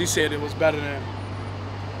 Cause he said it was better than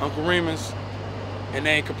Uncle Remus, and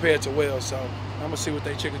they ain't compared to Wells. So I'm gonna see what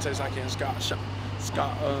they chicken tastes like in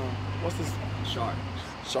what's this?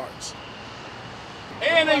 Sharks.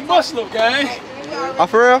 And they Muslim, gang. Oh,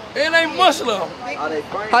 for real? And they Muslim.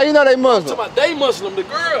 How you know they Muslim? Talking about they Muslim, the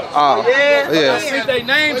girls. Oh, I yeah. see their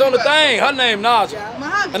names on the thing. Her name Naja.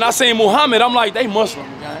 and I seen Muhammad, I'm like, they Muslim,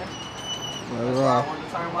 gang.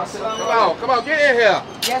 Come on, get in here.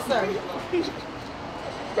 Yes, sir.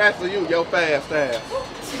 Faster you, your fast ass.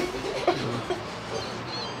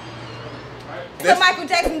 The Michael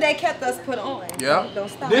Jackson they kept us put on. Yeah. Don't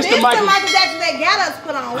stop. This This the the Michael- Michael Jackson that got us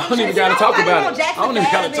put on. I don't even gotta talk about it. I don't even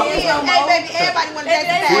gotta talk about it. Hey, baby, everybody want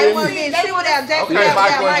Jackson 5. They want to get shit without Jackson 5. Okay,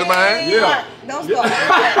 Michael and Jermaine. Yeah. Don't start.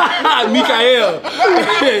 Mikael.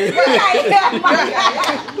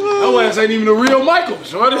 That ass ain't even the real Michael,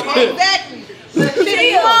 shorty. Exactly. She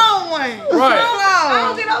Chill. on one. Right. I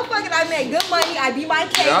don't get no fucking. I make good money. I be my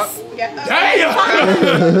case. Damn.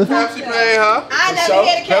 Pepsi paid her. I never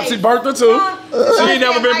had a case. Pepsi birthed her too. She ain't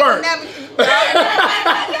never been burnt. Good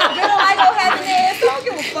Michael having ass. I don't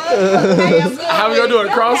give a fuck. How we gonna do it?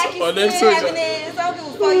 Across or next to each other? Having ass. I don't give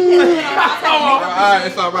a fuck. You just put on. Alright,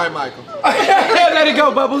 it's alright, Michael. Let it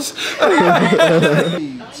go, Bubbles.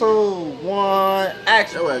 2, 1,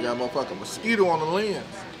 action. That way got a motherfucking mosquito on the lens.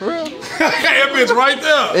 That bitch right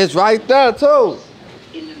there. It's right there too.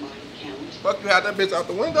 Fuck, you had that bitch out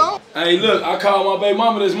the window? Hey, look, I called my baby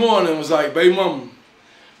mama this morning and was like, baby mama,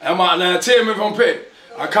 now tell me if I'm petty.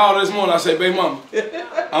 I called her this morning, I said, baby mama,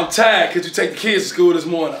 I'm tired, could you take the kids to school this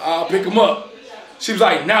morning? I'll pick them up. She was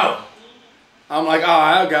like, no. I'm like, all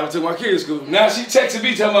right, I gotta take my kids to school. Now she texted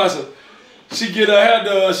me, telling me, she get her hair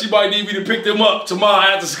done, she might need me to pick them up tomorrow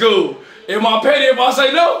after school. Am I petty if I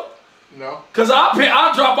say no? No. Cause I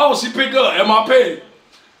drop off, she pick up. Am I petty?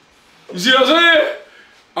 You see what I'm saying?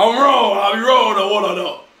 I'm wrong. I'll be wrong though. What I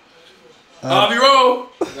know? I'll be wrong.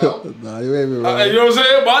 No. Nah, you ain't be wrong. You know what I'm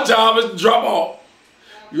saying? My job is to drop off.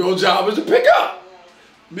 Your job is to pick up.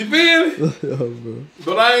 Be feeling me?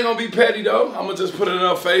 But I ain't gonna be petty though. I'm gonna just put it in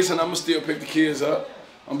her face and I'm gonna still pick the kids up.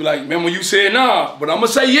 I'm gonna be like, remember you said nah, but I'm gonna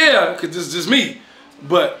say yeah, cause this is just me.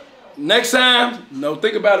 But next time, no,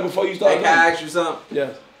 think about it before you start. Hey, can I ask you something?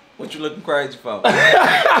 Yeah. What you looking crazy for?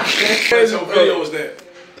 Crazy video was that?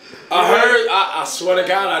 I heard, I swear to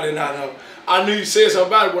God, I did not know. I knew you said something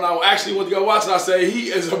about it when I actually went to go watch it. I said,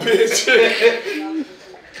 he is a bitch.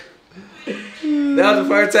 That was the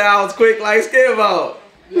first time I was quick like Skinbone.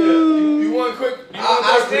 Yeah, you weren't quick.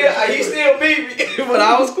 He still beat me, but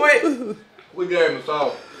I was quick. We gave him a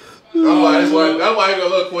salt. That's why he gonna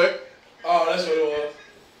look quick. Oh, that's what it was.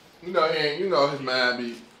 You know he ain't, you know his mind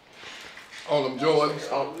be on them Jordans. I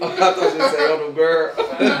thought you were saying on them girl.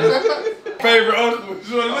 Favorite uncle.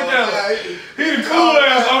 Look at him. He the cool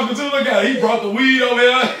ass uncle too. Look at him. He brought the weed over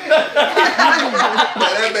here.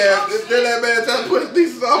 that man trying to put his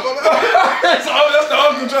nieces off on that. That's the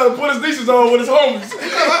uncle trying to put his nieces on with his homies.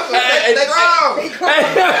 They grown.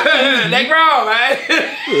 They grown, man.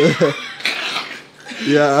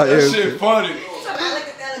 Yeah, That shit funny.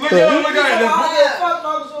 Look at him.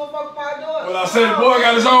 Well, I said the boy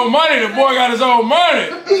got his own money. The boy got his own money.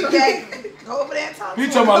 Go over there and talk. He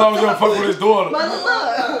talking about long as he don't fuck with his daughter. Mother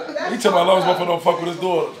love. He talking about long as motherfucker don't fuck with his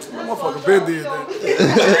daughter. That motherfucker been did that.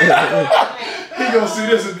 He gonna see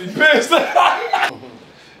this and be pissed. Wait.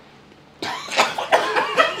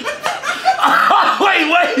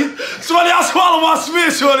 Shorty, I swallow my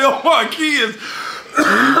spit, shorty, on my kids.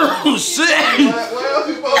 Oh, shit.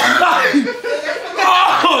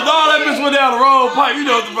 Oh, no, that bitch went down the wrong pipe. You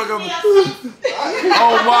know what the fuck I'm doing.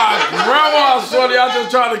 Oh, my grandma, shorty, I just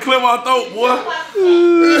trying to clear my throat, boy.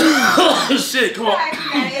 Shit, come on.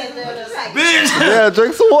 Bitch. Yeah,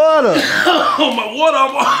 drink some water. Oh, my water,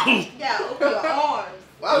 I'm Yeah, open your arms.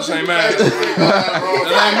 This ain't mad. That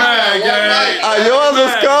ain't mad, gang. Yours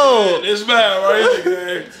is cold. It's mad right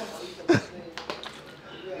here, gang.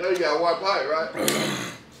 You know you got one pipe, right?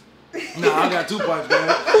 Nah, I got 2 pipes, man.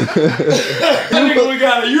 Nigga, we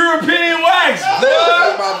got a European wax.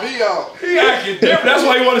 My V off. He acting different. That's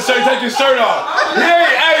why he want to take his shirt off.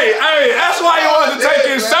 Hey, that's why he wanted to take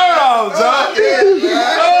his shirt off, son.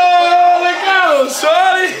 Oh, look at him,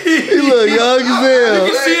 shorty. You look young as hell.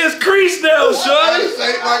 You can see his crease now, shorty.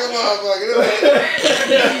 Shaped like a motherfucker.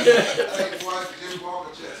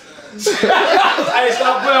 Hey,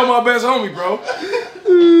 stop playing with my best homie, bro.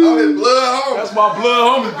 I'm his blood home. That's my blood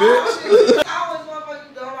homie, bitch. I always want for you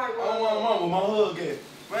to go like, I don't want mama, my hug at.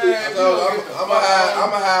 Man, I'm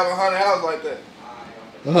gonna have a 100 house like that.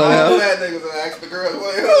 All bad niggas that ask the girls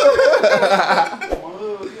what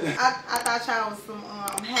I thought y'all was some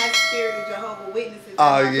half spirited Jehovah's Witnesses.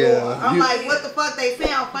 Oh, yeah. I'm like, what the fuck? They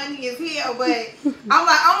sound funny as hell, but I'm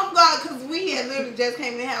like, I'm gonna go because we had literally just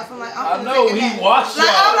came in the house. I'm like, I'm I finna know, take a nap. he watched like,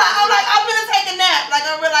 y'all. I'm finna take a nap. Like,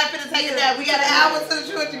 I'm really finna take a nap. We got an hour to the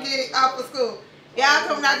children to get off of school. Y'all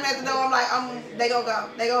come knocking at the door. I'm like, they gonna go.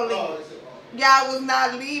 They gonna leave. Y'all was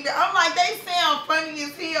not leaving. I'm like, they sound funny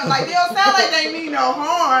as hell. Like, they don't sound like they mean no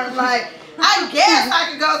harm. Like, I guess I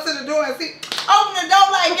could go to the door and see. Open the door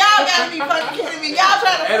like y'all gotta be fucking kidding me. Y'all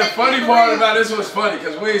trying to. And the funny part about this was funny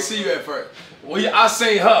because we didn't see you at first. I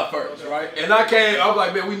seen her first, right? And I was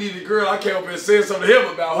like, man, we need a girl. I came up and said something to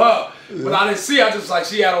him about her. Yeah. But I didn't see her. I just like,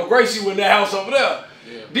 she had on gray. She went in that house over there.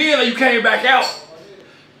 Yeah. Then you came back out.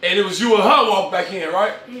 And it was you and her walk back in,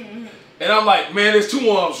 right? Mm-hmm. And I'm like, man, there's 2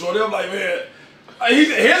 arms, shorty. I'm like, man,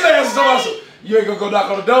 his ass is awesome. You ain't gonna go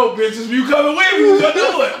knock on the door, bitches. You coming with me? We gonna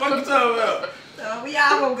do it. What you talking about? We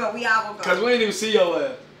all gonna go. We all gonna go. Cause we didn't even see your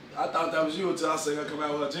ass. I thought that was you until I seen her come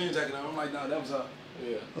out with her jean jacket on. I'm like, nah, that was her.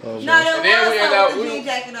 Yeah. No, that was her with the jean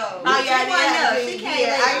jacket on. Oh yeah, she came.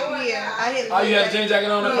 Oh, you had a jean jacket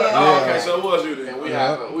on? Yeah. Oh, okay, so it was you then. And we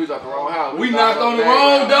was at the wrong house. We knocked on the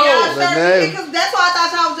wrong door. Yeah, because that's why I thought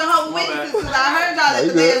y'all was Jehovah's Witnesses. Because I heard y'all at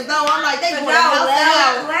the man's door. I'm like, they going out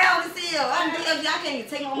loud as hell. Y'all can't even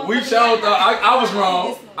take my motherfucking. We showed I was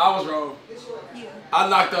wrong. I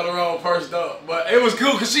knocked on the wrong first door, but it was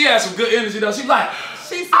cool because she had some good energy though. She was like,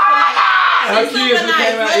 she's super nice.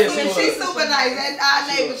 She's super nice. And our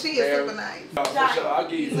neighbor, she is super nice. I'll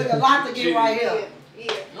give you. Took a lot to get right here.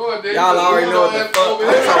 Y'all already know what the fuck.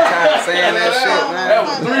 I'm so tired of saying that shit, man. That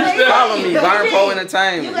was 3 steps. Follow me, Burnpo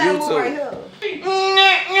Entertainment, YouTube.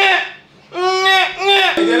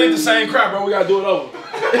 That ain't the same crap, bro. We gotta do it over.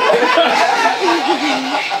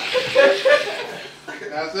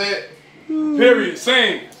 That's it. Period.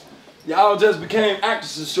 Same. Y'all just became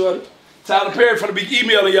actresses, shorty. Tyler Perry for the big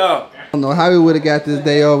emailing y'all. I don't know how we would have got this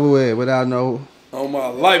day over with without no. On my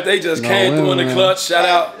life, they just came through in the clutch. Shout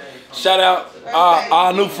out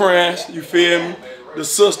our new friends. You feel me? The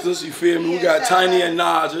sisters. You feel me? We got Tiny and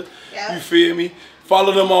Naja. You feel me?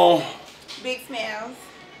 Follow them on Big Smiles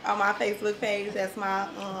on my Facebook page. That's my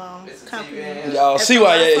company. Y'all see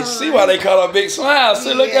why they call her Big Smile.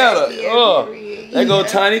 See, look at her. They go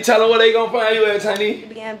Tiny. Tell her where they gonna find you at, Tiny.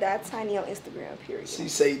 DM.Tiny on Instagram. Period. She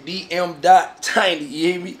say DM.Tiny.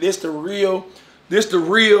 You hear me? This the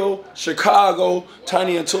real Chicago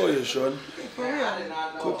Tiny and Toya, shorty.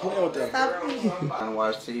 Quit playing with that. I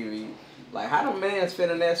watch TV. Like, how do mans fit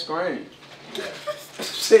in that screen?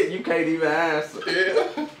 Shit, you can't even answer.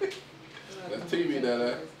 Yeah. That's TV,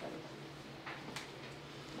 that.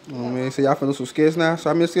 Oh man, so y'all finna do some skits now? So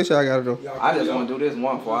I mean, skits y'all gotta do. I just want to do this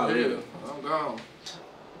one before I leave. I'm gone.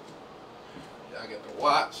 Y'all get to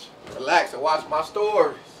watch, relax, and watch my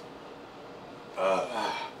stories.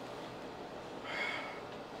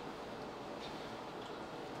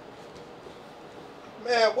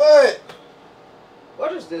 Man, what?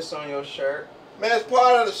 What is this on your shirt? Man, it's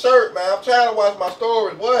part of the shirt, man. I'm trying to watch my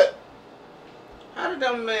stories. What? How did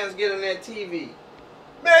them mans get in that TV?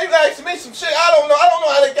 Man, you asking me some shit. I don't know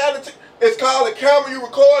how they got it. It's called the camera you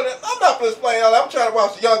recording. I'm not gonna explain all that. I'm trying to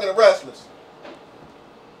watch The Young and the Restless.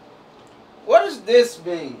 What does this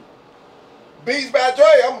mean? Beats by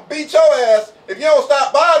Dre. I'm gonna beat your ass if you don't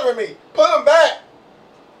stop bothering me. Put them back.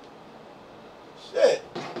 Shit.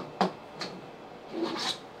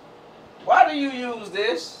 Why do you use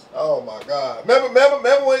this? Oh my God.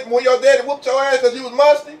 Remember when your daddy whooped your ass because you was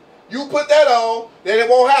musty? You put that on, then it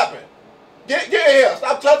won't happen. Get in here.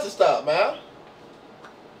 Stop touching stuff, man.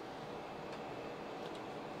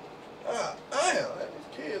 God damn, these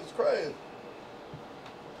kids is crazy.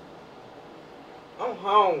 I'm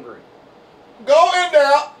hungry. Go in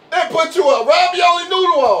there and put you a ravioli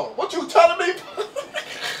noodle on. What you telling me?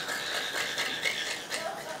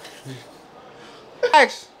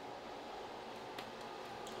 X.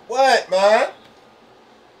 What, man?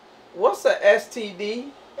 What's a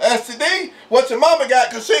STD? STD? What your mama got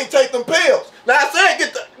because she ain't take them pills. Now I said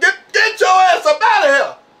get your ass up out of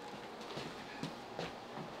here.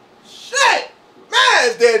 Shit. Man,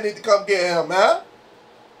 his dad need to come get him, man.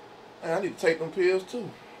 Man, I need to take them pills too.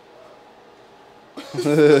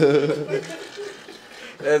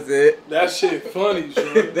 That's it. That shit funny,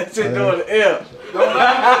 sure. That shit doing the L. Don't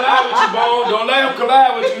let him collide with you, Bone. Don't let him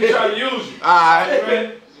collide with you. He try to use you.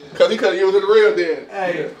 Alright. Because he could have used it real then.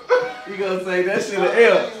 Hey, you gonna say that shit an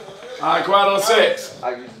L. Alright, quiet on sex.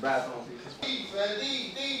 I use the bathroom.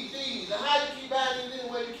 These. Now how you keep buying these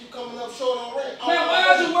anyway? You keep coming up short on rent. Man, why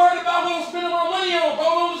are you worried about what I'm spending my money on, bro?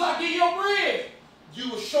 As long as I get your bread.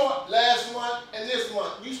 You were short last month and this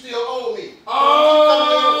month. You still owe me.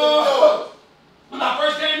 Oh! When I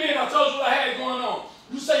first came in, I told you what I had going on.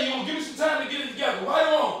 You say you're going to give me some time to get it together. Right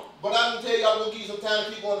or wrong? But I didn't tell you I was going to give you some time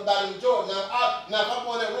to keep going about them Jordan. Now, if I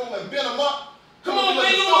go in that room and bend them up. Come on, man.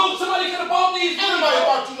 You know somebody could have bought these. Anybody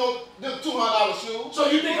bought you them $200 shoes. So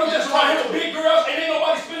you think I'm just around here with big girls and ain't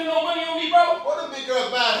nobody spending no money on me, bro? What them big girls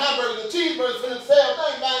buying hamburgers and cheeseburgers for themselves? They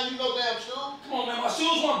ain't buying you no damn shoes. Come on, man. My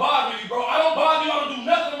shoes won't bother you, bro. I don't bother you. I don't do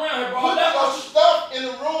nothing around here, bro. Put your stuff in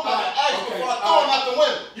the room like an actual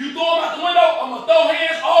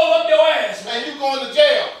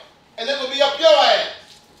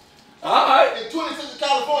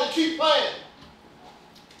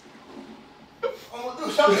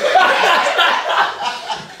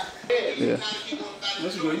Yeah.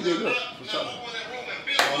 That's good. You did good.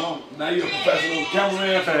 Now you're a professional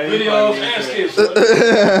cameraman for videos and skits.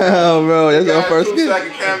 Oh, bro, that's your first skit.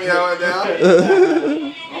 2-second cameo in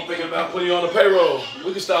there. I'm thinking about putting you on the payroll.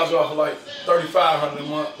 We can start you off with like $3,500 a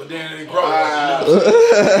month, but then it grows. I'm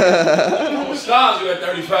gonna start you at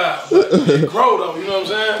 35, but it grow though. You know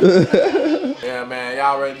what I'm saying? Yeah, man,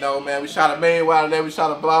 y'all already know, man. We shot a meanwhile today. We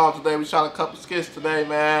shot a blog today. We shot a couple skits today,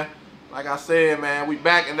 man. Like I said, man, we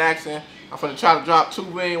back in action. I'm finna try to drop 2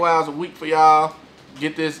 meanwhiles a week for y'all.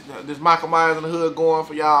 Get this Michael Myers in the Hood going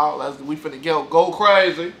for y'all. We finna go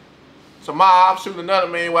crazy. Tomorrow I'm shooting another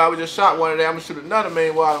meanwhile. We just shot one today. I'm gonna shoot another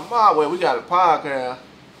meanwhile tomorrow. Well, we got a podcast,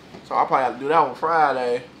 so I'll probably have to do that one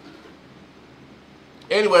Friday.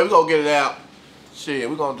 Anyway, we gonna get it out. Shit,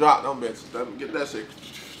 we gonna drop them bitches. Let me get that shit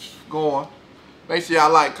going. Make sure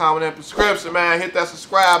y'all like, comment, and subscription, man. Hit that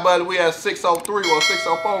subscribe button. We at 603 or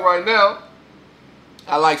 604 right now.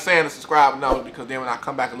 I like saying the subscribe number because then when I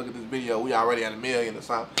come back and look at this video, we already at 1 million or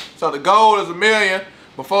something. So the goal is 1 million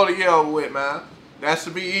before the year over with, man. That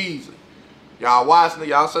should be easy. Y'all watching it,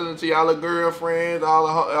 y'all sending it to y'all little girlfriends,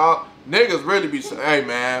 all niggas really be saying, hey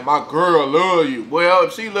man, my girl love you. Well,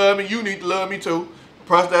 if she love me, you need to love me too.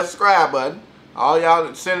 Press that subscribe button. All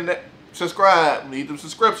y'all sending that subscribe, need them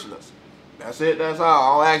subscriptions. That's it, that's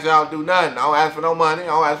all. I don't ask y'all to do nothing. I don't ask for no money. I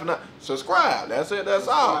don't ask for nothing. Subscribe. That's it, that's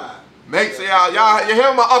all. Make sure y'all you hear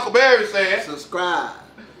what my Uncle Barry said. Subscribe.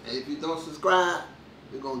 And if you don't subscribe,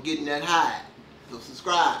 we're gonna get in that high. So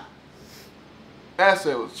subscribe. That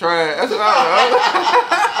shit was trash. That's what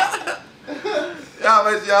I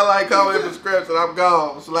Y'all make sure y'all like, comment, and subscribe, and I'm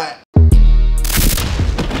gone. Slack.